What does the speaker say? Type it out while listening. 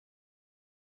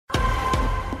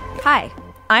Hi,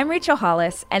 I'm Rachel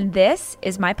Hollis, and this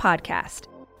is my podcast.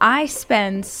 I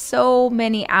spend so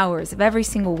many hours of every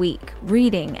single week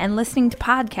reading and listening to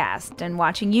podcasts and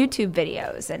watching YouTube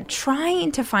videos and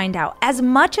trying to find out as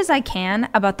much as I can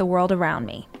about the world around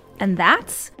me. And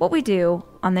that's what we do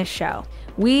on this show.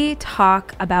 We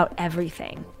talk about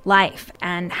everything, life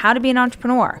and how to be an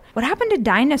entrepreneur. What happened to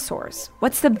dinosaurs?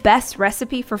 What's the best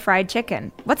recipe for fried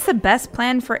chicken? What's the best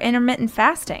plan for intermittent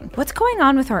fasting? What's going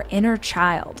on with our inner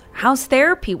child? How's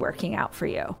therapy working out for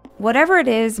you? Whatever it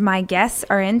is my guests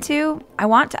are into, I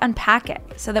want to unpack it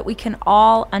so that we can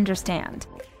all understand.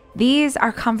 These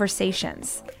are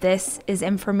conversations. This is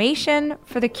information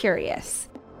for the curious.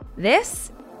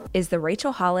 This is the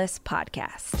Rachel Hollis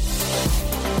Podcast.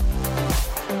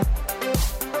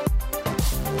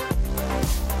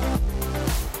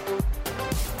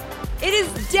 It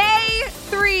is day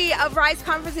 3 of Rise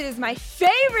Conference. It is my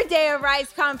favorite day of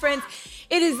Rise Conference.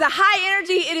 It is the high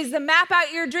energy. It is the map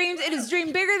out your dreams. It is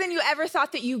dream bigger than you ever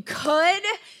thought that you could.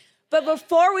 But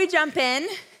before we jump in,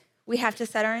 we have to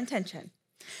set our intention.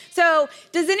 So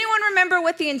does anyone remember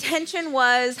what the intention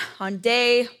was on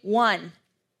day 1?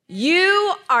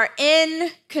 You are in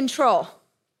control.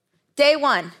 Day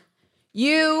 1,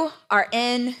 you are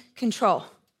in control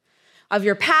of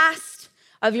your past,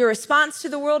 of your response to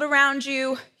the world around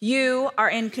you. You are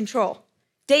in control.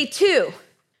 Day 2,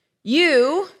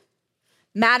 you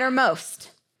matter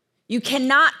most. You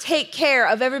cannot take care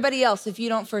of everybody else if you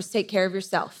don't first take care of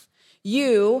yourself.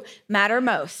 You matter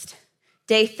most.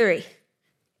 Day 3,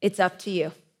 it's up to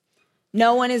you.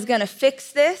 No one is gonna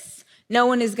fix this. No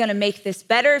one is gonna make this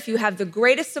better. If you have the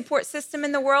greatest support system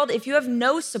in the world, if you have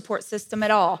no support system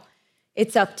at all,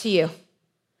 it's up to you.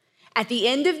 At the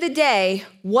end of the day,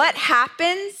 what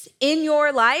happens in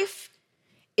your life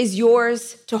is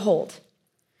yours to hold.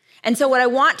 And so what I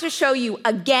want to show you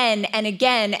again and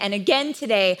again and again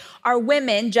today are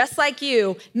women just like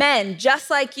you, men just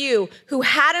like you, who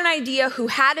had an idea, who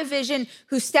had a vision,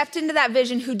 who stepped into that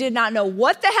vision, who did not know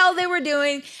what the hell they were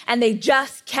doing, and they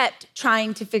just kept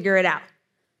trying to figure it out.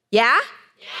 Yeah?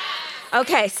 Yes.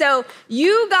 Okay, so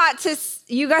you got to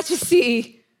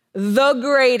see the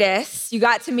greatest. You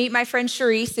got to meet my friend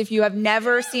Charisse if you have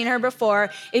never seen her before.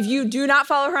 If you do not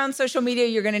follow her on social media,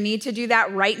 you're gonna need to do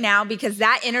that right now because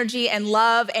that energy and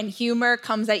love and humor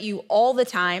comes at you all the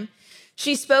time.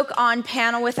 She spoke on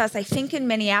panel with us, I think in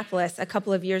Minneapolis a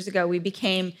couple of years ago. We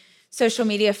became social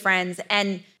media friends.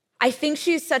 And I think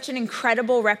she's such an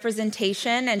incredible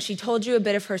representation. And she told you a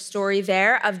bit of her story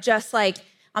there of just like,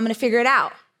 I'm gonna figure it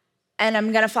out. And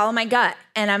I'm gonna follow my gut,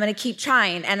 and I'm gonna keep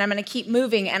trying, and I'm gonna keep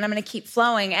moving, and I'm gonna keep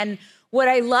flowing. And what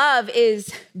I love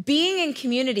is being in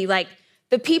community. Like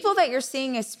the people that you're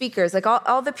seeing as speakers, like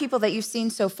all the people that you've seen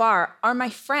so far are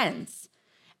my friends.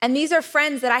 And these are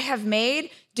friends that I have made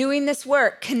doing this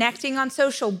work, connecting on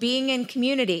social, being in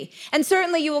community. And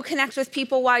certainly you will connect with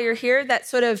people while you're here that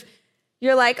sort of,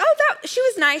 you're like, oh, she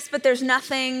was nice, but there's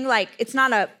nothing, like it's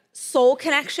not a soul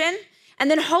connection. And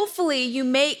then hopefully you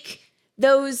make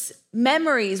those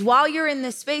memories while you're in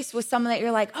this space with someone that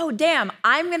you're like, oh, damn,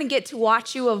 I'm gonna get to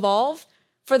watch you evolve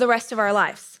for the rest of our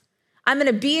lives. I'm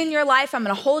gonna be in your life. I'm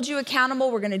gonna hold you accountable.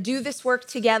 We're gonna do this work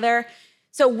together.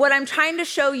 So what I'm trying to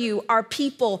show you are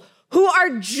people who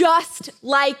are just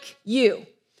like you.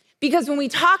 Because when we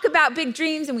talk about big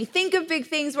dreams and we think of big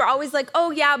things, we're always like,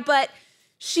 oh yeah, but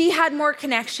she had more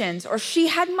connections, or she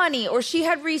had money, or she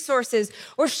had resources,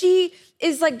 or she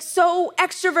is like so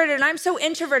extroverted and I'm so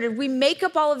introverted. We make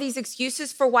up all of these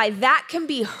excuses for why that can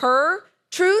be her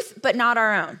truth, but not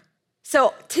our own.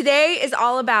 So today is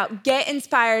all about get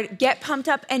inspired, get pumped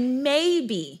up, and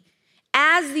maybe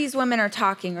as these women are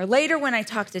talking, or later when I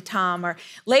talk to Tom, or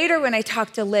later when I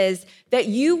talk to Liz, that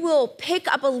you will pick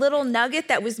up a little nugget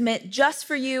that was meant just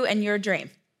for you and your dream.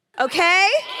 Okay?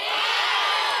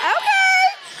 Yeah.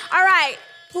 Okay. All right.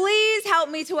 Please help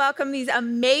me to welcome these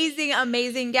amazing,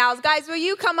 amazing gals. Guys, will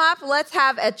you come up? Let's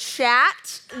have a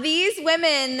chat. These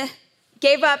women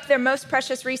gave up their most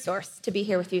precious resource to be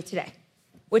here with you today,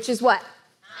 which is what?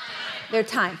 Time. Their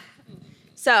time.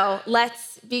 So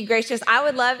let's be gracious. I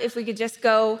would love if we could just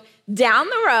go down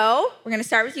the row. We're gonna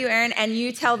start with you, Erin, and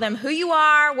you tell them who you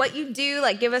are, what you do,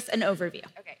 like give us an overview.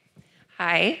 Okay.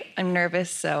 Hi, I'm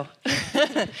nervous, so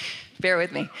bear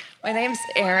with me. My name's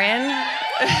Erin.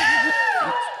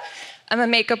 I'm a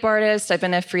makeup artist. I've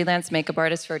been a freelance makeup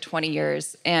artist for 20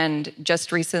 years. And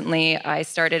just recently, I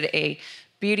started a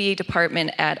beauty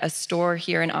department at a store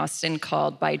here in Austin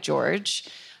called By George.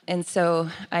 And so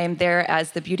I am there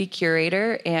as the beauty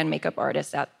curator and makeup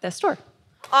artist at the store.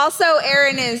 Also,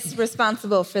 Erin is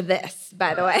responsible for this,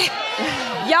 by the way.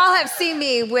 Y'all have seen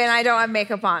me when I don't have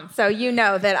makeup on, so you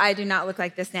know that I do not look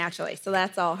like this naturally. So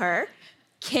that's all her.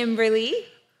 Kimberly.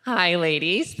 Hi,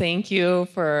 ladies. Thank you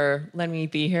for letting me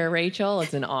be here, Rachel.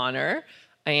 It's an honor.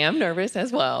 I am nervous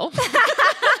as well.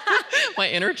 My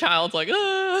inner child's like,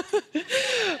 ah.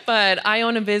 But I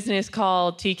own a business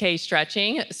called TK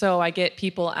Stretching, so I get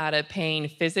people out of pain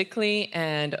physically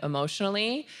and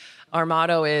emotionally. Our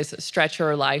motto is stretch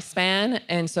your lifespan,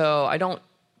 and so I don't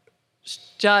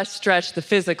just stretch the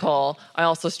physical, I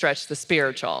also stretch the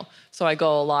spiritual. So I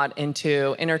go a lot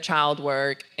into inner child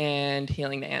work and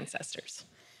healing the ancestors.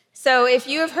 So if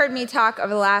you have heard me talk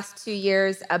over the last 2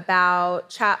 years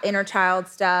about inner child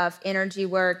stuff, energy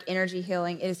work, energy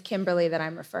healing, it is Kimberly that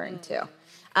I'm referring to.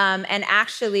 And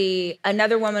actually,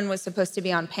 another woman was supposed to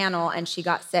be on panel, and she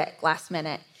got sick last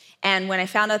minute. And when I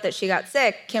found out that she got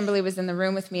sick, Kimberly was in the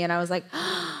room with me, and I was like,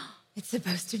 oh, it's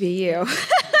supposed to be you.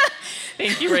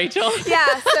 Thank you, Rachel.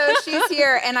 Yeah, so she's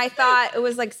here, and I thought it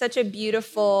was like such a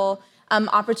beautiful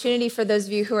opportunity for those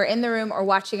of you who are in the room or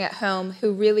watching at home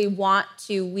who really want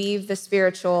to weave the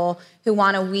spiritual, who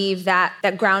want to weave that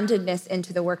groundedness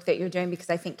into the work that you're doing, because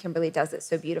I think Kimberly does it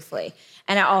so beautifully.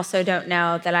 And I also don't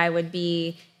know that I would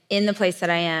be in the place that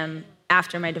I am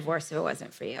after my divorce if it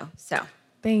wasn't for you. So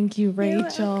thank you,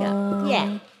 Rachel.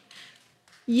 Yeah.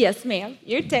 Yes, ma'am.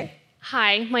 Your turn.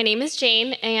 Hi, my name is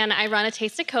Jane, and I run A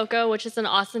Taste of Cocoa, which is an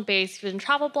awesome-based food and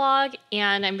travel blog,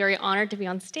 and I'm very honored to be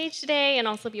on stage today and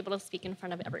also be able to speak in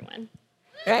front of everyone.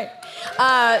 Right.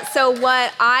 So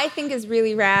what I think is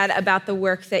really rad about the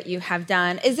work that you have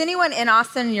done, is anyone in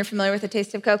Austin and you're familiar with A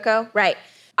Taste of Cocoa? Right.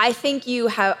 I think you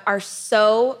are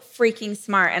so freaking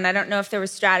smart, and I don't know if there was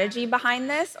strategy behind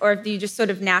this or if you just sort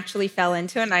of naturally fell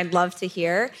into it, and I'd love to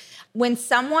hear. When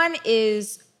someone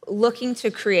is looking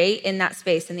to create in that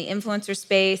space, in the influencer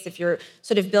space, if you're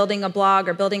sort of building a blog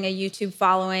or building a YouTube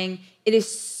following, it is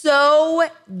so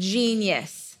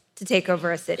genius to take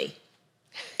over a city.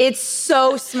 It's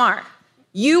so smart.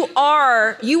 You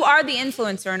are the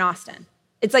influencer in Austin.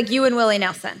 It's like you and Willie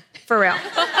Nelson, for real.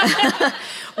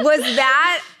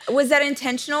 Was that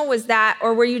intentional?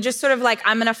 Or were you just sort of like,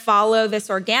 I'm gonna follow this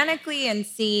organically and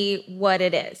see what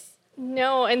it is?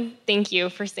 No, and thank you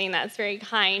for saying that. It's very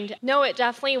kind. No, it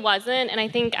definitely wasn't. And I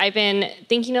think I've been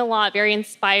thinking a lot, very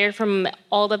inspired from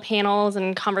all the panels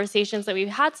and conversations that we've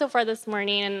had so far this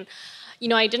morning. And,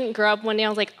 I didn't grow up one day, I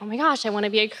was like, oh my gosh, I want to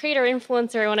be a creator,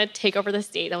 influencer. I want to take over the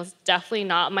state. That was definitely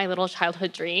not my little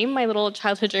childhood dream. My little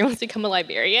childhood dream was to become a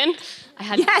librarian. I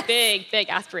had big, big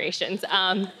aspirations.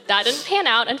 That didn't pan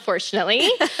out, unfortunately.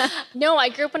 No, I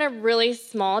grew up in a really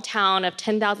small town of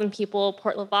 10,000 people,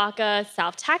 Port Lavaca,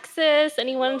 South Texas.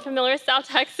 Anyone familiar with South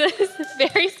Texas? It's a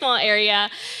very small area.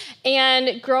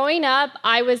 And growing up,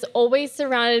 I was always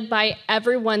surrounded by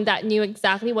everyone that knew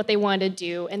exactly what they wanted to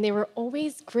do, and they were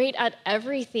always great at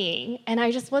everything. And I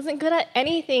just wasn't good at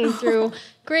anything through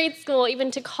grade school,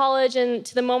 even to college, and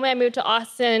to the moment I moved to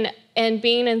Austin. And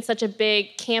being in such a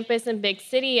big campus and big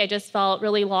city, I just felt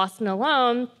really lost and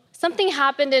alone. Something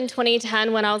happened in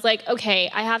 2010 when I was like, okay,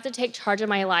 I have to take charge of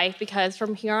my life, because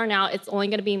from here on out, it's only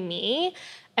gonna be me,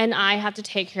 and I have to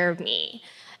take care of me.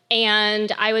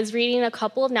 And I was reading a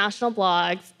couple of national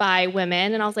blogs by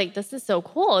women, and I was like, this is so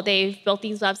cool. They've built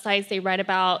these websites, they write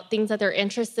about things that they're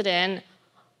interested in.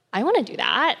 I wanna do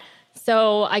that.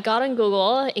 So I got on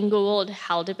Google and Googled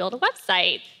how to build a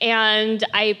website. And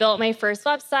I built my first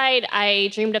website. I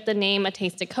dreamed up the name A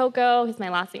Taste of Cocoa, because my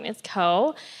last name is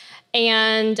Co.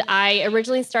 And I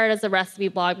originally started as a recipe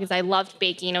blog because I loved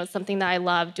baking. It was something that I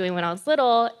loved doing when I was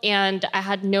little, and I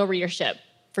had no readership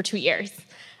for 2 years.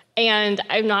 And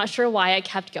I'm not sure why I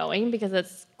kept going, because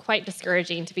it's quite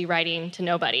discouraging to be writing to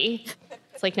nobody.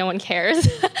 It's like no one cares.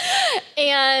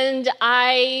 And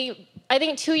I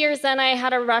think 2 years in, I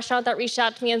had a restaurant that reached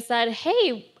out to me and said,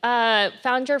 hey,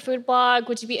 found your food blog.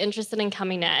 Would you be interested in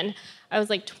coming in? I was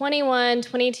like 21,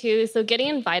 22, so getting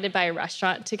invited by a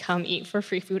restaurant to come eat for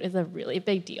free food is a really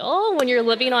big deal when you're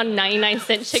living on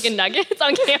 99-cent chicken nuggets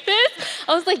on campus.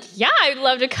 I was like, yeah, I'd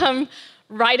love to come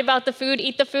write about the food,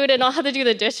 eat the food, and not have to do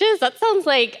the dishes. That sounds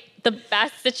like the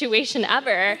best situation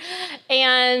ever.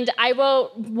 And I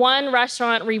wrote one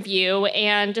restaurant review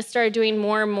and just started doing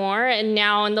more and more. And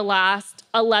now in the last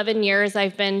 11 years,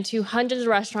 I've been to hundreds of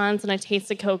restaurants and A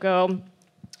Taste of Cocoa.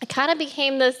 It kind of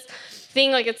became this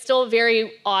thing, like it's still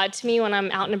very odd to me when I'm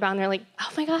out and about and they're like, oh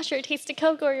my gosh, you're A Taste of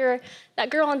Cocoa, or you're that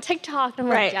girl on TikTok. And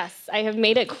I'm like, yes, I have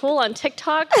made it cool on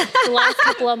TikTok the last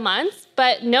couple of months.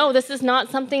 But no, this is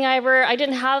not something I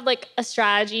didn't have like a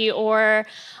strategy, or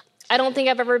I don't think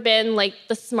I've ever been like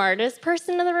the smartest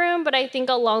person in the room, but I think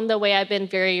along the way I've been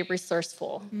very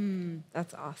resourceful.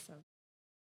 That's awesome.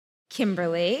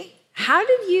 Kimberly, how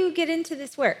did you get into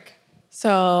this work?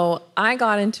 So I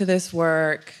got into this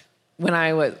work when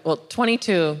I was,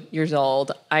 22 years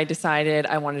old. I decided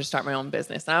I wanted to start my own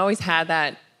business. And I always had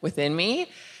that within me,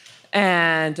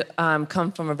 and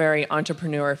come from a very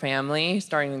entrepreneur family,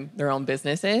 starting their own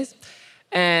businesses.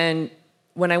 And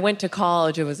when I went to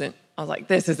college, I was like,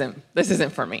 this isn't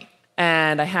for me.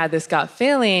 And I had this gut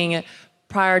feeling.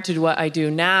 Prior to what I do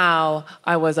now,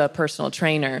 I was a personal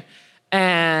trainer.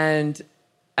 And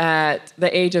at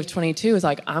the age of 22, I was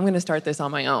like, I'm going to start this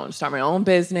on my own, start my own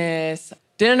business.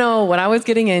 Didn't know what I was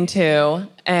getting into.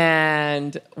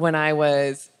 And when I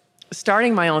was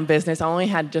starting my own business, I only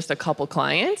had just a couple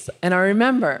clients. And I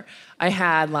remember I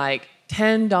had like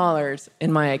 $10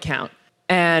 in my account.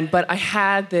 But I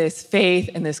had this faith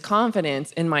and this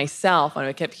confidence in myself. And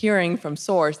I kept hearing from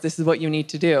Source, this is what you need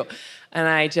to do. And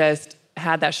I just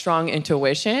had that strong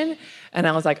intuition. And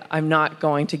I was like, I'm not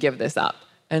going to give this up.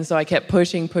 And so I kept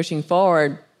pushing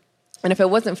forward. And if it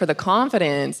wasn't for the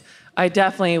confidence, I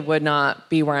definitely would not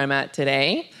be where I'm at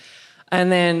today.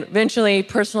 And then eventually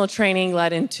personal training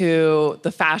led into the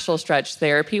fascial stretch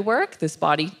therapy work, this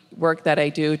body work that I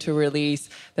do to release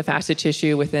the fascia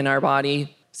tissue within our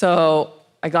body. So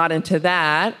I got into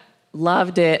that,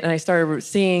 loved it, and I started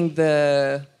seeing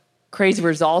the crazy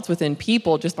results within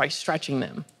people just by stretching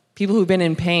them. People who've been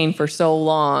in pain for so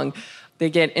long, they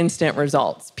get instant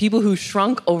results. People who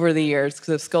shrunk over the years because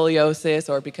of scoliosis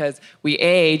or because we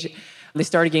age, they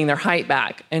started getting their height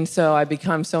back. And so I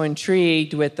become so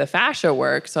intrigued with the fascia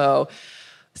work. So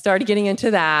started getting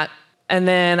into that. And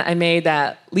then I made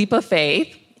that leap of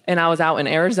faith. And I was out in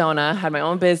Arizona, had my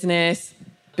own business,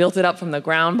 built it up from the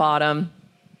ground bottom.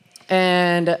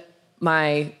 And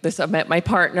I met my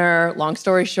partner. Long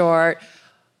story short,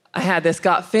 I had this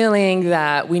gut feeling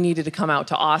that we needed to come out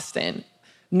to Austin.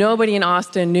 Nobody in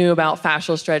Austin knew about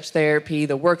fascial stretch therapy,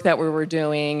 the work that we were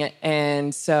doing.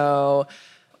 And so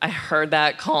I heard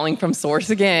that calling from Source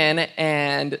again,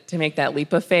 and to make that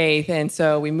leap of faith. And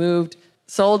so we moved,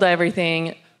 sold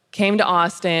everything, came to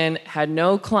Austin, had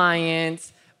no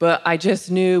clients, but I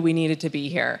just knew we needed to be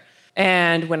here.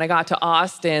 And when I got to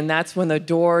Austin, that's when the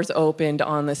doors opened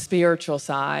on the spiritual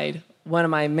side. One of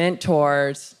my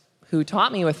mentors who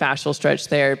taught me with fascial stretch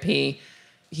therapy,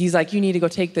 he's like, you need to go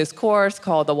take this course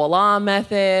called the Walla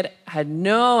Method. I had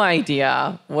no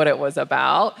idea what it was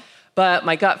about, but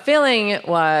my gut feeling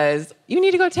was, you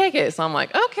need to go take it. So I'm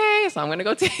like, okay, so I'm going to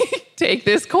go take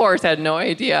this course. I had no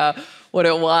idea what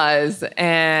it was.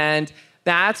 And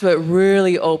that's what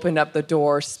really opened up the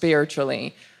door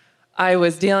spiritually. I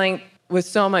was dealing with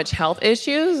so much health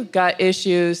issues, gut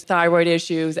issues, thyroid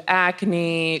issues,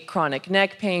 acne, chronic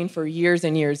neck pain for years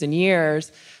and years and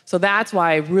years. So that's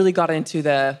why I really got into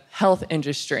the health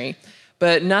industry.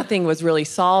 But nothing was really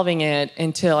solving it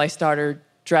until I started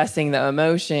addressing the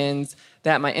emotions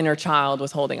that my inner child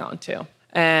was holding on to.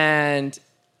 And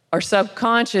our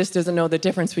subconscious doesn't know the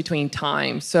difference between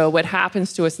time. So what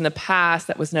happens to us in the past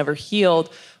that was never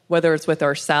healed, whether it's with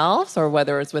ourselves or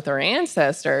whether it's with our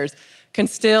ancestors, can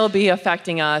still be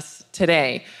affecting us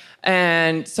today.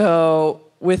 And so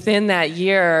within that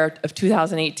year of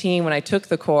 2018, when I took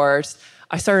the course,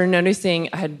 I started noticing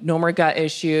I had no more gut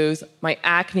issues. My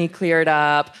acne cleared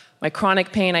up. My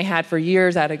chronic pain I had for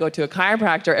years, I had to go to a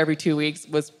chiropractor every 2 weeks,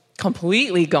 was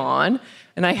completely gone.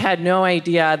 And I had no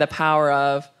idea the power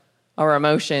of our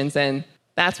emotions. And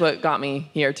that's what got me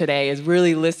here today, is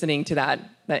really listening to that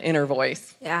inner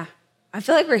voice. Yeah. I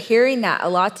feel like we're hearing that a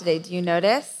lot today. Do you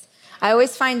notice? I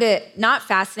always find it not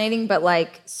fascinating, but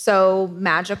like so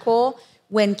magical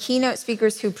when keynote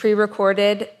speakers who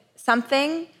pre-recorded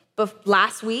something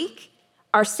last week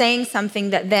are saying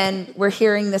something that then we're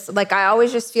hearing this. Like, I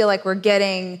always just feel like we're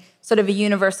getting sort of a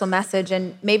universal message.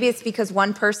 And maybe it's because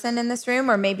one person in this room,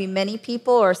 or maybe many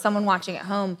people, or someone watching at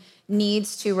home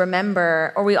needs to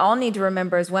remember, or we all need to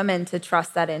remember as women, to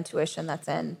trust that intuition that's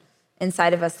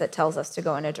inside of us that tells us to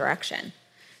go in a direction.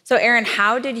 So Erin,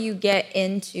 how did you get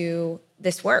into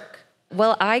this work?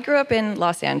 Well, I grew up in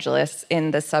Los Angeles,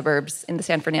 in the suburbs, in the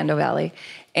San Fernando Valley,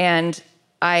 and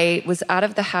I was out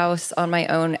of the house on my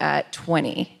own at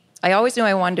 20. I always knew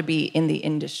I wanted to be in the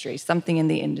industry, something in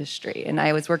the industry. And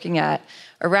I was working at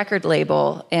a record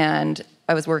label, and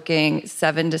I was working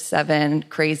 7 to 7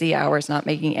 crazy hours, not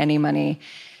making any money.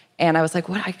 And I was like,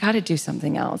 I got to do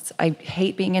something else. I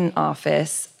hate being in an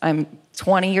office. I'm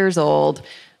 20 years old.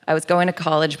 I was going to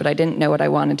college, but I didn't know what I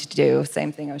wanted to do.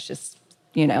 Same thing, I was just,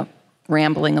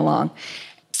 rambling along.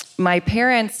 my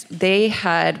parents, they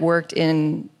had worked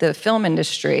in the film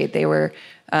industry. They were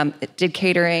did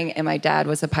catering, and my dad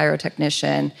was a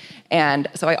pyrotechnician. And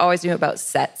so I always knew about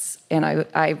sets. And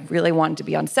I really wanted to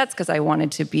be on sets because I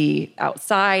wanted to be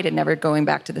outside and never going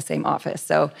back to the same office.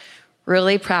 So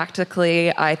really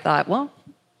practically, I thought, well,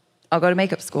 I'll go to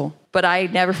makeup school. But I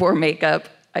never wore makeup.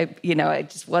 I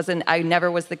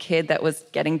never was the kid that was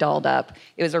getting dolled up.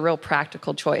 It was a real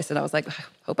practical choice. And I was like,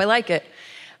 hope I like it.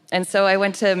 And so I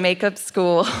went to makeup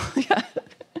school.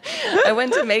 I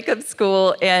went to makeup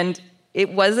school, and it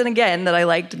wasn't, again, that I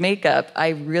liked makeup. I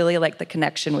really liked the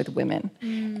connection with women.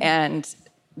 And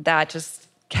that just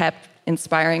kept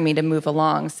inspiring me to move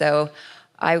along. So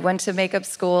I went to makeup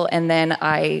school, and then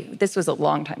this was a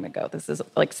long time ago. This is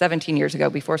like 17 years ago,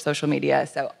 before social media.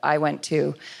 So I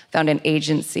found an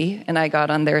agency, and I got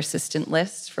on their assistant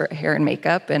list for hair and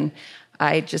makeup. And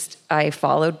I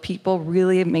followed people,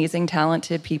 really amazing,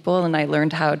 talented people, and I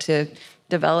learned how to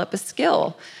develop a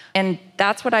skill. And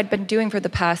that's what I'd been doing for the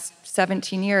past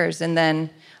 17 years. And then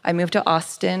I moved to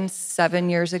Austin 7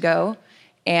 years ago,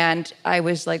 and I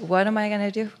was like, what am I going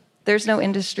to do? There's no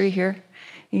industry here,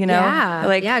 you know?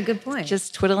 Yeah, good point.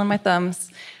 Just twiddling my thumbs.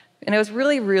 And it was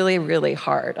really, really, really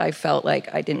hard. I felt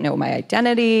like I didn't know my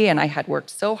identity, and I had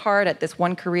worked so hard at this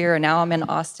one career, and now I'm in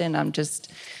Austin. I'm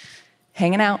just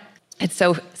hanging out. And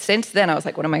so since then, I was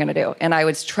like, what am I going to do? And I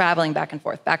was traveling back and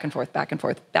forth, back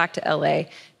to LA.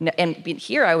 And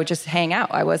here, I would just hang out.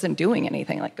 I wasn't doing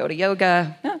anything, like go to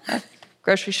yoga,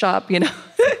 grocery shop, you know.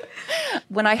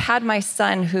 When I had my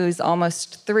son, who's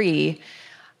almost 3,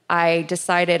 I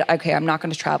decided, okay, I'm not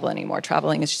going to travel anymore.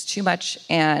 Traveling is just too much.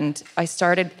 And I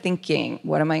started thinking,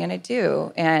 what am I going to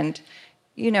do? And,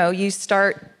 you know, you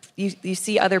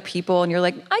see other people, and you're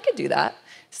like, I could do that.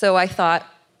 So I thought,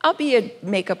 I'll be a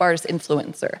makeup artist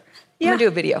influencer. I'm gonna do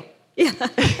a video. Yeah.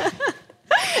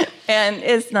 And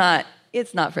it's not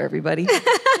for everybody.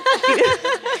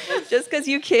 Just because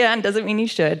you can doesn't mean you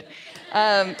should.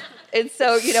 And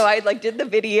so, you know, I did the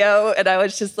video, and I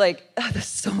was just like, oh, this is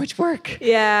so much work.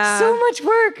 Yeah. So much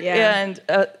work. Yeah. And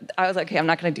I was like, okay, I'm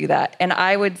not gonna do that. And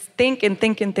I would think, what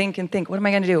am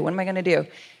I gonna do? What am I gonna do?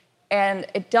 And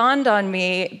it dawned on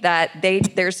me that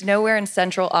there's nowhere in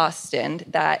Central Austin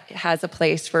that has a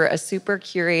place for a super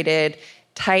curated,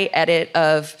 tight edit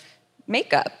of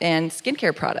makeup and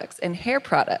skincare products and hair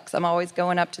products. I'm always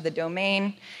going up to the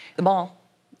Domain, the mall.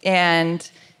 And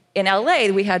in LA,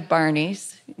 we had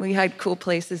Barney's. We had cool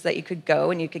places that you could go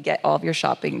and you could get all of your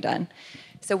shopping done.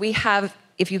 So we have,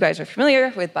 if you guys are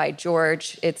familiar with By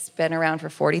George, it's been around for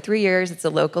 43 years. It's a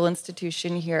local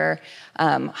institution here,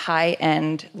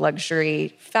 high-end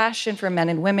luxury fashion for men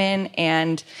and women,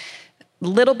 and a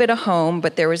little bit of home,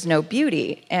 but there was no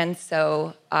beauty. And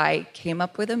so I came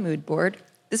up with a mood board.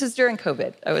 This was during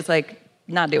COVID. I was like,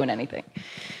 not doing anything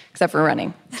except for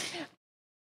running.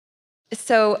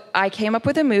 So I came up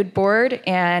with a mood board,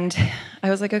 and I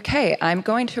was like, okay, I'm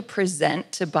going to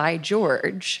present to By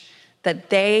George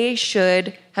that they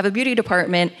should have a beauty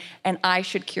department and I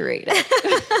should curate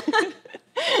it.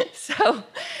 So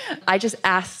I just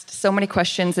asked so many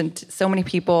questions, and so many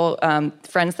people,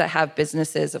 friends that have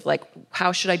businesses, of like,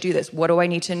 how should I do this? What do I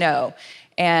need to know?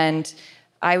 And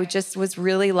I just was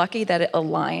really lucky that it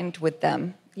aligned with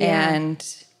them. Yeah.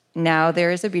 And now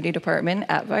there is a beauty department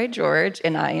at By George,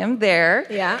 and I am there.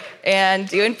 Yeah. And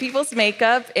doing people's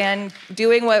makeup and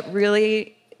doing what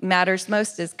really matters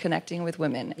most is connecting with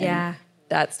women. Yeah. And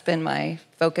that's been my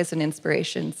focus and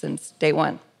inspiration since day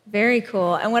one. Very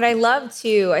cool. And what I love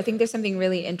too, I think there's something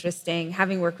really interesting,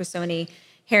 having worked with so many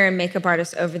hair and makeup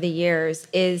artists over the years,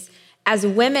 is as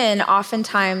women,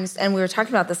 oftentimes, and we were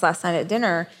talking about this last night at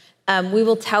dinner, we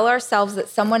will tell ourselves that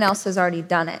someone else has already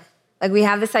done it. Like, we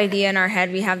have this idea in our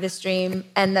head, we have this dream,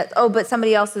 and that, oh, but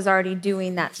somebody else is already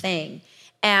doing that thing.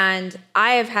 And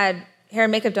I have had hair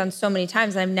and makeup done so many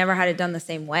times, and I've never had it done the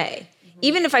same way. Mm-hmm.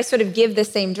 Even if I sort of give the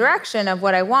same direction of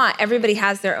what I want, everybody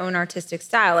has their own artistic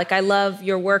style. Like, I love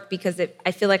your work because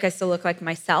I feel like I still look like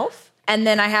myself. And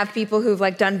then I have people who've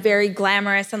like done very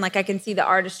glamorous, and like I can see the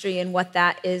artistry in what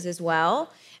that is as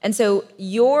well. And so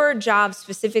your job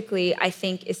specifically, I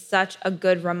think, is such a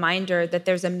good reminder that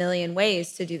there's a million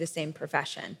ways to do the same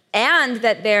profession. And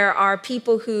that there are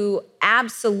people who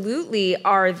absolutely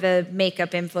are the makeup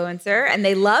influencer and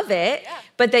they love it,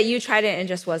 but that you tried it and it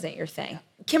just wasn't your thing.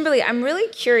 Kimberly, I'm really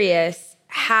curious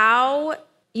how,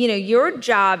 your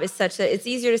job is such that it's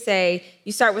easier to say,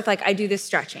 you start with like, I do this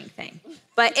stretching thing.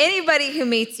 But anybody who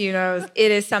meets you knows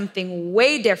it is something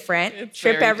way different. It's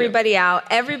Trip everybody out.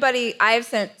 I have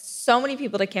sent so many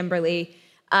people to Kimberly.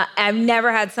 I've never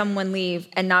had someone leave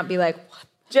and not be like, what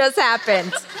just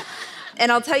happened?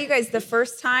 And I'll tell you guys, the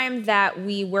first time that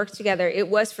we worked together, it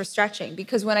was for stretching,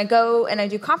 because when I go and I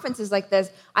do conferences like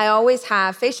this, I always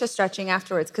have facial stretching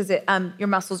afterwards because your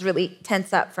muscles really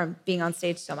tense up from being on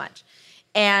stage so much.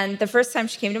 And the first time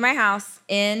she came to my house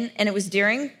and it was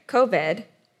during COVID.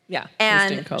 Yeah,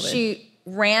 and it was during COVID. She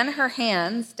ran her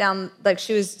hands down, like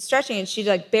she was stretching, and she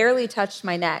like barely touched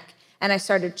my neck, and I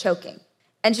started choking.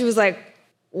 And she was like,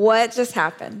 "What just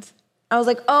happened?" I was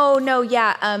like, "Oh no,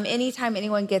 yeah. Anytime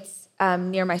anyone gets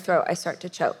near my throat, I start to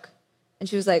choke." And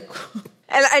she was like,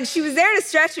 and she was there to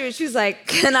stretch me, and she was like,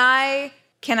 "Can I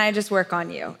just work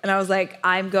on you?" And I was like,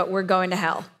 we're going to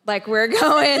hell. Like, we're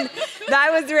going. I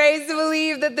was raised to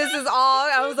believe that this is all.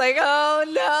 I was like, oh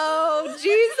no,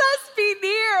 Jesus be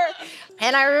near.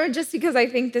 And I remember, just because I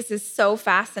think this is so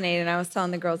fascinating, I was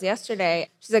telling the girls yesterday,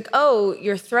 she's like, "Oh,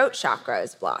 your throat chakra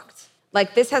is blocked.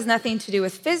 Like, this has nothing to do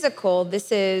with physical.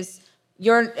 This is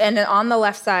and on the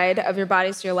left side of your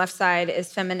body, so your left side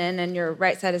is feminine and your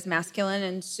right side is masculine."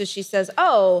 And so she says,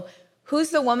 "Oh,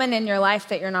 who's the woman in your life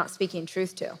that you're not speaking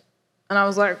truth to?" And I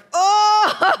was like,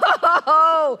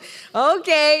 oh,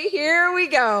 okay, here we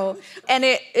go. And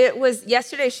it was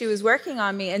yesterday, she was working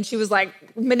on me, and she was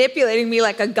like manipulating me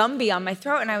like a Gumby on my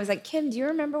throat. And I was like, "Kim, do you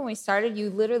remember when we started? You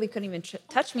literally couldn't even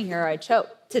touch me here. I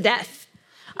choked to death."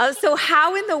 So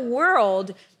how in the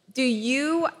world do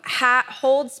you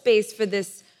hold space for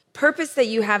this purpose that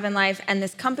you have in life and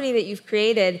this company that you've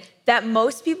created that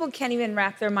most people can't even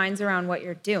wrap their minds around what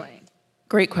you're doing?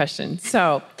 Great question.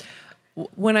 So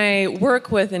when I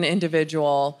work with an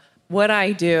individual, what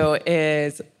I do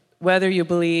is, whether you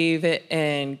believe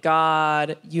in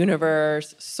God,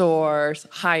 universe, source,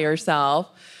 higher self,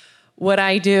 what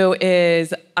I do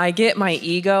is I get my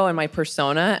ego and my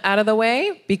persona out of the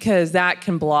way, because that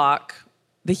can block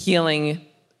the healing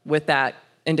with that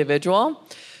individual.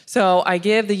 So I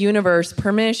give the universe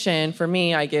permission. For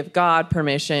me, I give God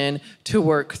permission to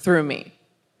work through me.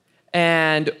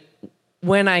 And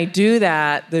when I do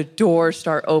that, the doors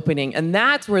start opening, and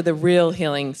that's where the real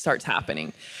healing starts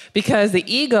happening. Because the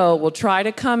ego will try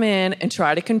to come in and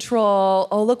try to control,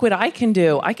 "Oh, look what I can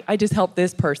do. I just help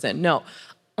this person." No,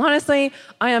 honestly,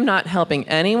 I am not helping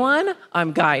anyone.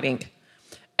 I'm guiding.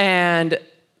 And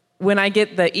when I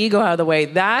get the ego out of the way,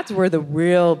 that's where the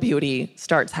real beauty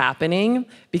starts happening.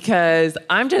 Because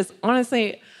I'm just,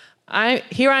 honestly,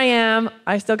 here I am.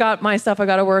 I still got my stuff I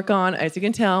got to work on. As you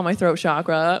can tell, my throat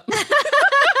chakra.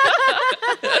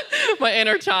 My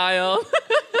inner child.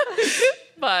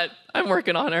 But I'm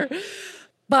working on her.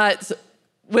 But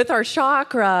with our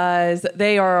chakras,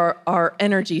 they are our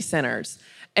energy centers.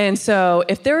 And so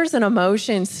if there's an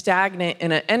emotion stagnant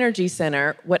in an energy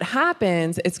center, what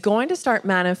happens, it's going to start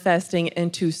manifesting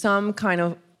into some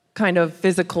kind of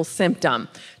physical symptom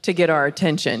to get our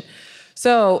attention.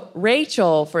 So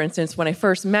Rachel, for instance, when I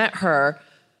first met her,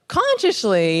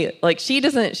 consciously, like she's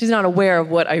not aware of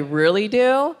what I really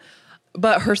do,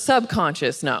 but her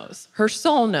subconscious knows, her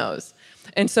soul knows.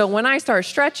 And so when I start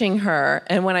stretching her,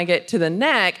 and when I get to the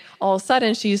neck, all of a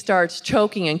sudden she starts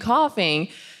choking and coughing,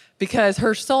 because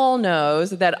her soul knows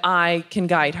that I can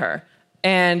guide her.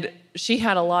 And she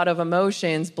had a lot of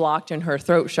emotions blocked in her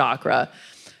throat chakra.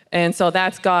 And so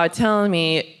that's God telling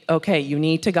me, okay, you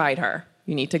need to guide her.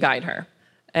 You need to guide her.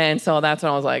 And so that's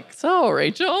when I was like, "So,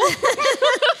 Rachel,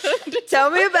 tell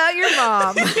me about your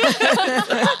mom."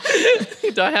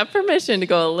 Do I have permission to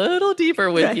go a little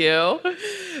deeper with you?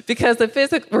 Because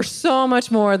we're so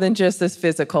much more than just this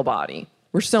physical body.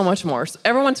 We're so much more. So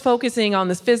everyone's focusing on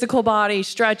this physical body,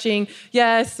 stretching,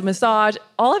 yes, massage.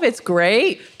 All of it's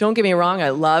great. Don't get me wrong, I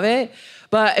love it.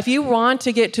 But if you want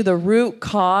to get to the root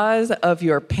cause of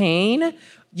your pain,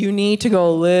 you need to go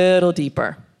a little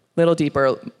deeper.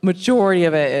 Majority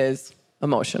of it is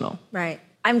emotional. Right.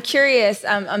 I'm curious.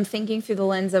 I'm thinking through the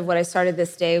lens of what I started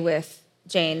this day with,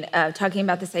 Jane, talking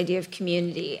about this idea of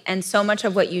community. And so much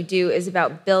of what you do is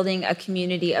about building a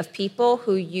community of people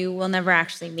who you will never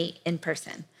actually meet in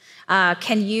person.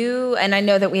 Can you, and I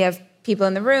know that we have people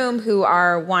in the room who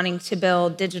are wanting to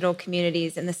build digital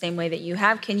communities in the same way that you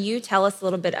have. Can you tell us a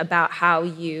little bit about how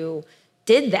you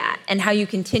did that and how you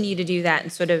continue to do that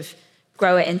and sort of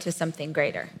grow it into something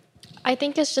greater? I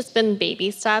think it's just been baby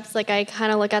steps. Like, I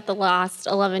kind of look at the last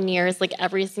 11 years, like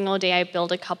every single day I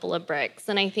build a couple of bricks.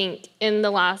 And I think in the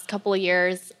last couple of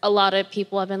years, a lot of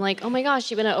people have been like, "Oh my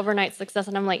gosh, you've been an overnight success."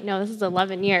 And I'm like, no, this is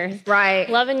 11 years. Right.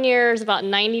 11 years, about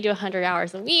 90 to 100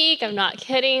 hours a week. I'm not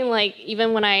kidding. Like,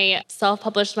 even when I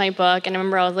self-published my book, and I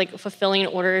remember I was like fulfilling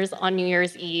orders on New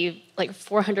Year's Eve, like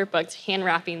 400 books, hand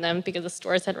wrapping them because the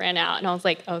stores had ran out. And I was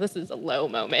like, oh, this is a low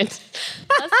moment.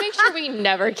 Let's make sure we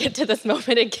never get to this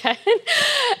moment again.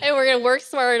 And we're going to work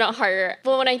smarter, not harder.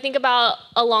 But when I think about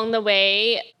along the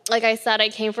way, like I said, I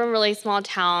came from a really small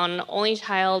town, only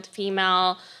child,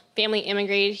 female, family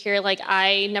immigrated here. Like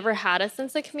I never had a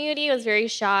sense of community. I was very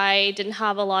shy, didn't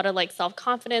have a lot of like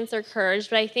self-confidence or courage.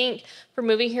 But I think for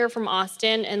moving here from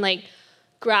Austin and like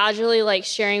gradually like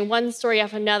sharing one story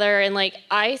after another. And like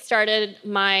I started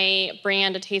my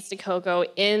brand, A Taste of Cocoa,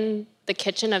 in the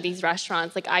kitchen of these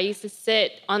restaurants. Like I used to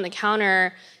sit on the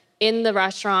counter in the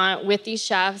restaurant with these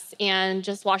chefs and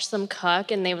just watch them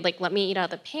cook, and they would like let me eat out of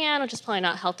the pan, which is probably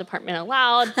not health department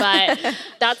allowed, but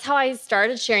that's how I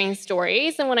started sharing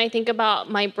stories. And when I think about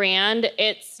my brand,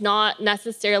 it's not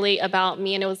necessarily about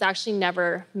me, and it was actually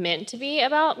never meant to be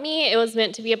about me. It was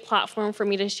meant to be a platform for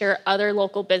me to share other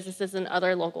local businesses and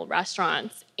other local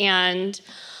restaurants. And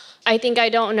I think I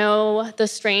don't know the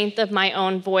strength of my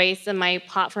own voice and my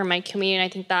platform, my community, and I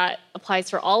think that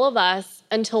applies for all of us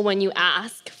until when you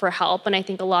ask for help. And I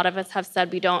think a lot of us have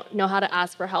said we don't know how to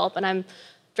ask for help, and I'm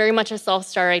very much a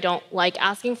self-starter. I don't like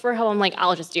asking for help. I'm like,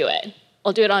 I'll just do it.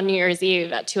 I'll do it on New Year's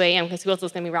Eve at 2 a.m. because who else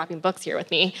is going to be wrapping books here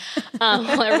with me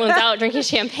while everyone's out drinking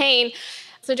champagne.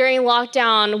 So during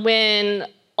lockdown, when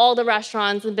all the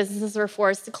restaurants and businesses were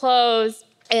forced to close,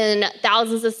 and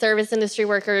thousands of service industry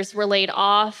workers were laid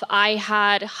off, I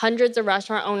had hundreds of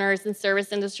restaurant owners and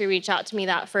service industry reach out to me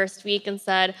that first week and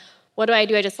said, what do? I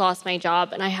just lost my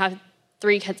job and I have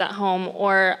 3 kids at home.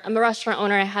 Or I'm a restaurant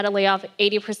owner, I had to lay off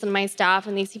 80% of my staff,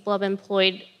 and these people have been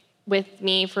employed with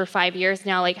me for 5 years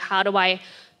now. Like, how do I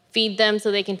feed them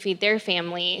so they can feed their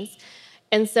families?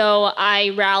 And so I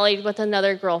rallied with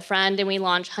another girlfriend, and we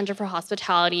launched Hunter for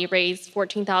Hospitality, raised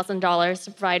 $14,000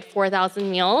 to provide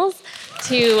 4,000 meals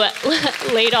to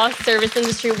laid off service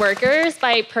industry workers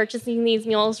by purchasing these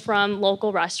meals from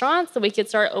local restaurants so we could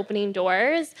start opening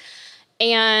doors.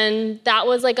 And that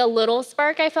was like a little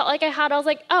spark I felt like I had. I was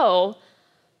like, oh,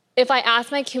 if I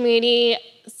asked my community,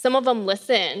 some of them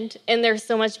listened, and there's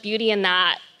so much beauty in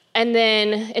that. And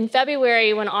then in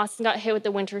February, when Austin got hit with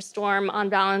the winter storm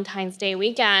on Valentine's Day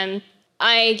weekend,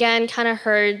 I again kind of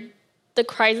heard the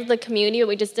cries of the community, but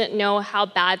we just didn't know how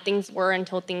bad things were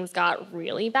until things got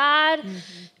really bad. Mm-hmm.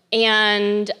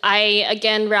 And I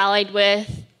again rallied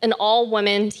with an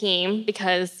all-women team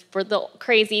because we're the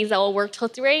crazies that will work till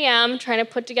 3 a.m. trying to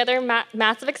put together a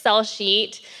massive Excel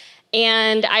sheet.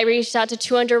 And I reached out to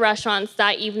 200 restaurants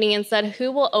that evening and said,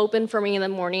 who will open for me in the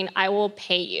morning? I will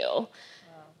pay you. Wow.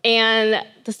 And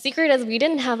the secret is we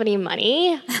didn't have any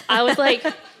money. I was like,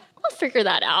 I'll figure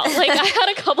that out. Like I had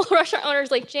a couple of restaurant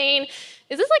owners like, Jane,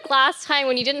 is this like last time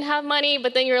when you didn't have money,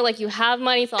 but then you were like, you have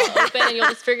money, so I'll open and you'll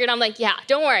just figure it out. I'm like, yeah,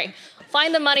 don't worry.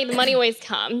 Find the money always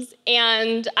comes.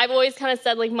 And I've always kind of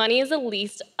said, like, money is the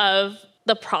least of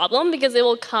the problem because it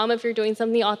will come if you're doing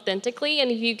something authentically and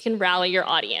if you can rally your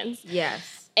audience.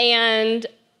 Yes. And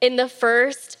in the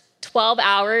first 12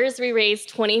 hours, we raised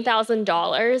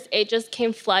 $20,000. It just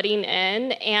came flooding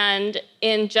in. And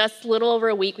in just a little over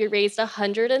a week, we raised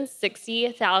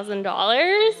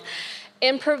 $160,000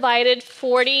 and provided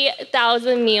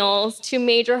 40,000 meals to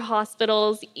major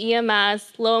hospitals,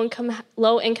 EMS,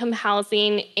 low-income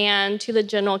housing, and to the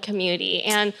general community.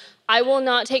 And I will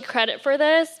not take credit for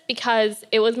this because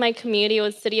it was my community, it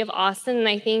was the city of Austin, and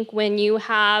I think when you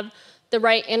have the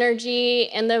right energy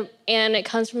and it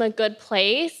comes from a good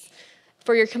place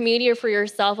for your community or for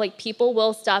yourself, like people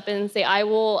will step in and say, I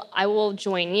will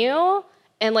join you,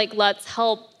 and like let's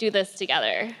help do this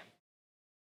together.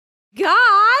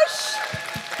 Gosh,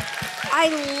 I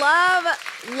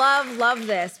love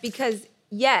this because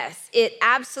yes, it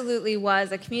absolutely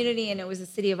was a community and it was the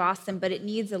city of Austin, but it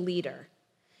needs a leader.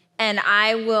 And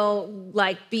I will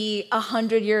like be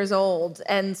 100 years old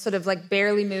and sort of like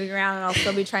barely moving around, and I'll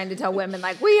still be trying to tell women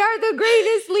like, we are the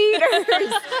greatest leaders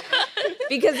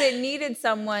because it needed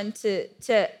someone to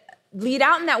lead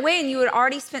out in that way. And you had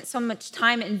already spent so much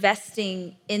time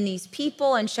investing in these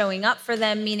people and showing up for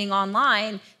them, meaning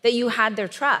online, that you had their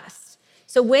trust.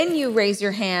 So when you raise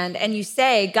your hand and you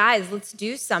say, guys, let's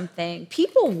do something,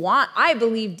 I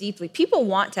believe deeply, people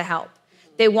want to help.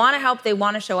 They want to help, they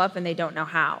want to show up, and they don't know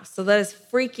how. So that is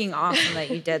freaking awesome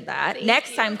that you did that.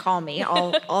 Next time, call me.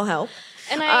 I'll help.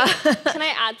 And can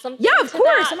I add something? Yeah, of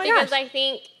course. That? Oh my because gosh. I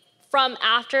think from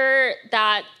after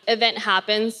that event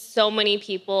happened, so many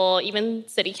people, even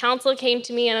city council came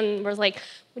to me and was like,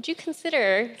 would you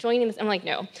consider joining this? I'm like,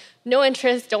 no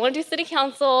interest. Don't want to do city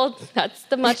council. That's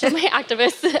the much of my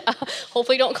activists.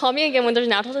 Hopefully don't call me again when there's a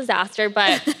natural disaster,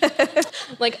 but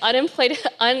like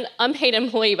unpaid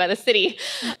employee by the city.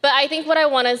 But I think what I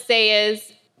want to say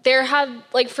is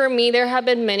For me, there have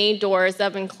been many doors that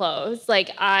have been closed.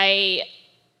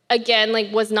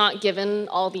 Again, was not given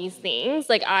all these things.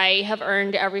 I have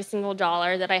earned every single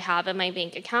dollar that I have in my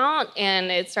bank account, and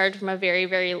it started from a very,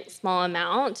 very small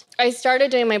amount. I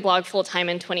started doing my blog full-time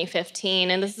in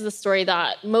 2015, and this is a story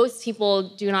that most people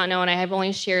do not know, and I have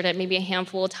only shared it maybe a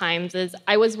handful of times, is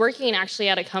I was working actually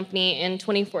at a company in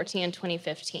 2014 and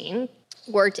 2015,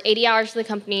 worked 80 hours for the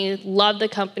company, loved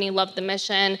the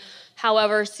mission,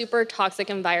 however, super toxic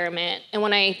environment. And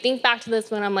when I think back to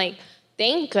this one, I'm like,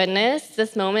 thank goodness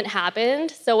this moment happened.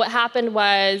 So what happened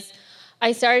was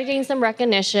I started getting some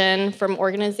recognition from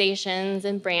organizations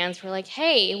and brands who were like,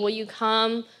 hey, will you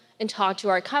come and talk to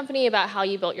our company about how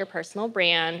you built your personal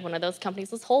brand? One of those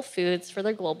companies was Whole Foods for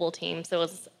their global team. So it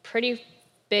was a pretty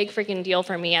big freaking deal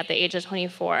for me at the age of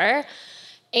 24.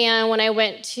 And when I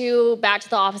went back to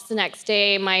the office the next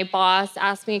day, my boss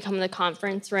asked me to come in the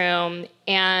conference room,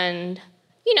 and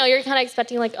you're kind of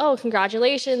expecting oh,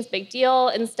 congratulations, big deal.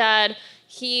 Instead,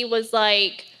 he was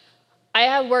like, I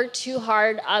have worked too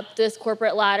hard up this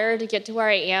corporate ladder to get to where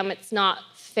I am. It's not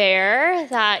fair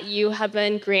that you have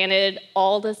been granted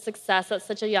all this success at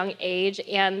such a young age,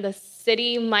 and the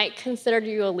city might consider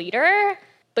you a leader,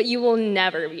 but you will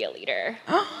never be a leader.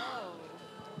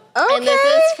 Okay. And this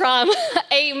is from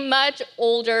a much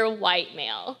older white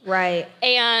male. Right.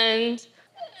 And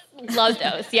love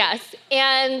those, yes.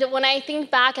 And when I think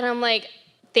back and I'm like,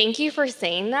 thank you for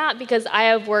saying that, because I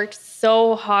have worked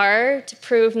so hard to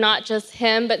prove not just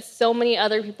him, but so many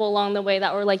other people along the way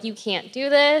that were like, you can't do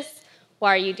this.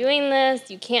 Why are you doing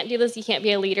this? You can't do this. You can't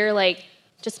be a leader.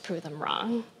 Just prove them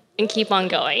wrong and keep on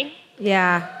going.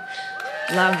 Yeah,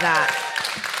 love that.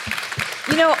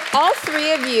 All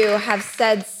three of you have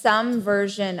said some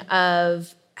version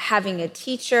of having a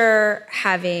teacher,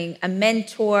 having a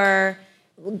mentor,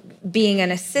 being an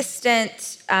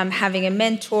assistant, having a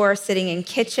mentor, sitting in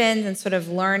kitchens and sort of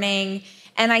learning.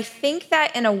 And I think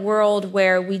that in a world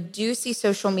where we do see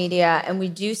social media and we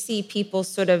do see people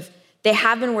they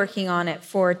have been working on it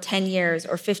for 10 years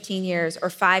or 15 years or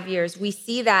 5 years, we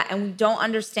see that and we don't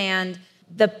understand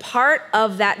the part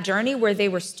of that journey where they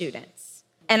were students.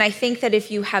 And I think that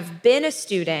if you have been a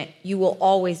student, you will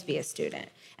always be a student.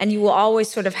 And you will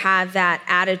always sort of have that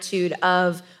attitude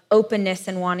of openness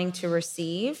and wanting to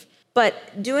receive.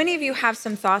 But do any of you have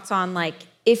some thoughts on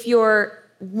if you're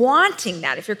wanting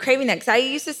that, if you're craving that? Because I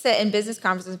used to sit in business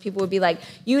conferences and people would be like,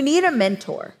 you need a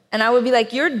mentor. And I would be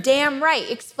like, you're damn right.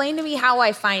 Explain to me how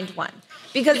I find one.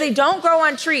 Because they don't grow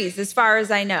on trees as far as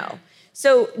I know.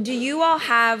 So do you all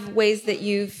have ways that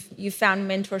you've found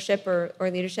mentorship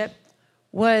or leadership?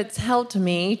 What's helped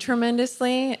me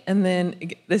tremendously, and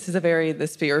then this is the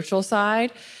spiritual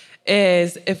side,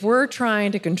 is if we're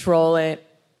trying to control it,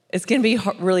 it's going to be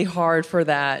really hard for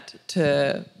that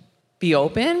to be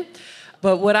open.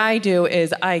 But what I do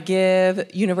is I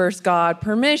give Universe God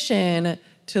permission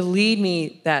to lead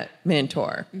me that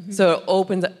mentor. Mm-hmm. So it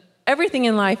opens, everything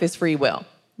in life is free will,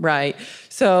 right?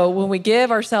 So when we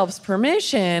give ourselves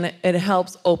permission, it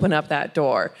helps open up that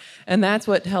door. And that's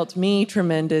what helped me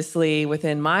tremendously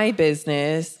within my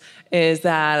business, is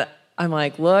that I'm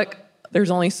like, look,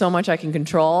 there's only so much I can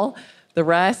control. The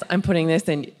rest, I'm putting this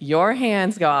in your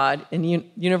hands, God, in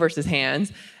universe's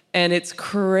hands. And it's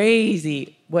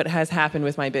crazy what has happened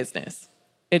with my business.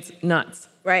 It's nuts.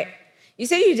 Right. You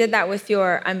said you did that with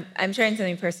I'm sharing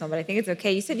something personal, but I think it's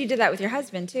okay. You said you did that with your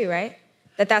husband too, right?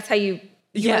 That's how you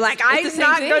were like, I'm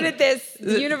not good at this.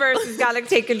 The universe has got to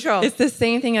take control. It's the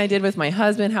same thing I did with my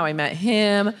husband, how I met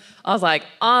him. I was like,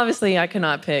 obviously I could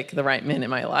not pick the right men in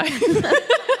my life.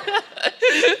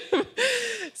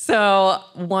 So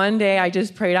one day I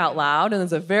just prayed out loud, and it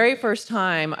was the very first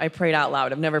time I prayed out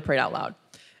loud. I've never prayed out loud.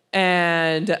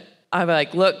 And I'm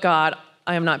like, look, God,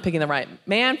 I am not picking the right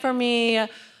man for me.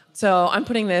 So I'm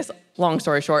putting this, long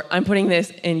story short, I'm putting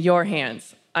this in your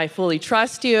hands. I fully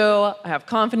trust you. I have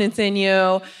confidence in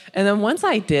you. And then once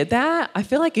I did that, I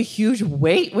feel like a huge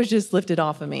weight was just lifted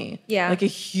off of me. Yeah. Like a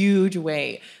huge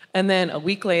weight. And then a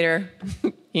week later,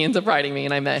 he ends up writing me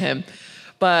and I met him.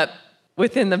 But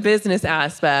within the business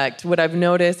aspect, what I've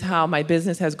noticed how my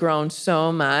business has grown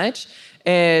so much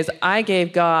is I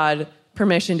gave God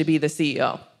permission to be the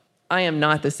CEO. I am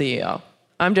not the CEO.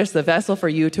 I'm just the vessel for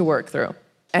you to work through.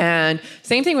 And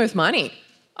same thing with money.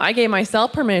 I gave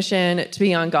myself permission to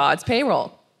be on God's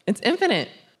payroll. It's infinite.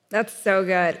 That's so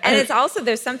good. And it's also,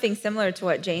 there's something similar to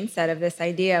what Jane said of this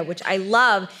idea, which I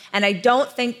love, and I don't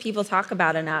think people talk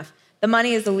about enough. The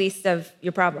money is the least of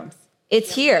your problems.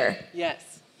 It's here.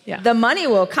 Yes. Yeah. The money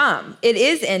will come. It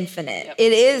is infinite. Yep.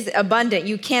 It is abundant.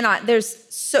 You cannot,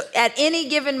 at any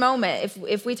given moment,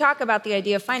 if we talk about the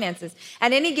idea of finances,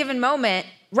 at any given moment,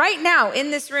 right now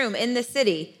in this room, in this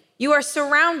city, you are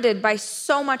surrounded by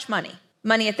so much money.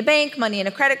 Money at the bank, money in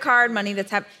a credit card, money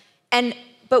that's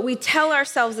but we tell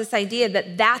ourselves this idea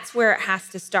that that's where it has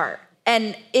to start.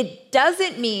 And it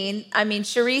doesn't mean,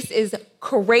 Charisse is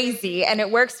crazy and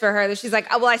it works for her that she's like,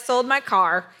 oh, well, I sold my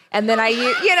car. And then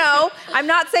I'm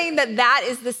not saying that that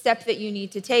is the step that you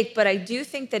need to take, but I do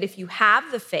think that if you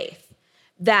have the faith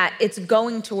that it's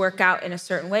going to work out in a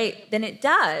certain way, then it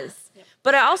does. Yep.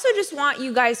 But I also just want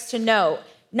you guys to know,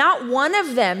 not one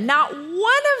of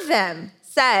them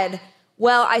said,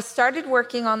 well, I started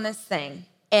working on this thing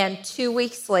and 2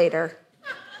 weeks later,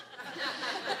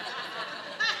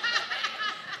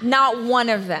 not one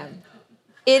of them.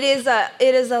 It is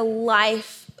a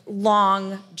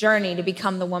lifelong journey to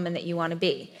become the woman that you want to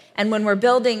be. And when we're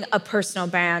building a personal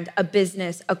brand, a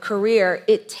business, a career,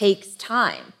 it takes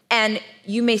time. And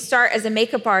you may start as a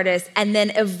makeup artist and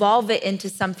then evolve it into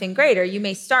something greater. You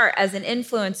may start as an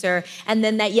influencer and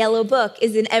then that yellow book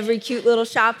is in every cute little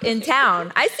shop in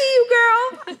town. I see you,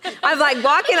 girl. I'm like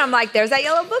walking, I'm like, there's that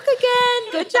yellow book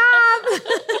again. Good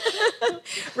job.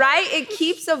 Right? It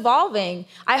keeps evolving.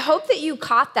 I hope that you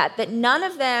caught that none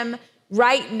of them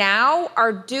right now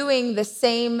are doing the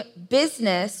same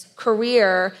business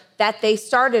career that they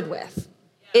started with.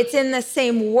 It's in the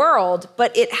same world,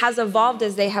 but it has evolved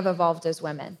as they have evolved as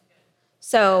women.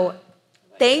 So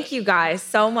thank you guys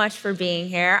so much for being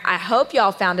here. I hope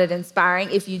y'all found it inspiring.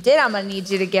 If you did, I'm gonna need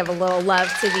you to give a little love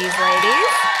to these ladies.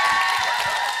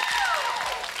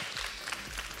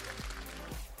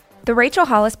 The Rachel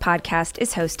Hollis podcast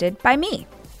is hosted by me,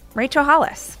 Rachel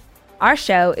Hollis. Our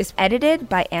show is edited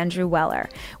by Andrew Weller,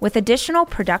 with additional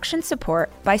production support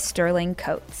by Sterling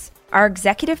Coates. Our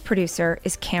executive producer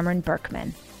is Cameron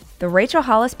Berkman. The Rachel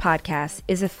Hollis podcast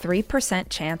is a 3%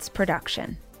 Chance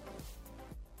production.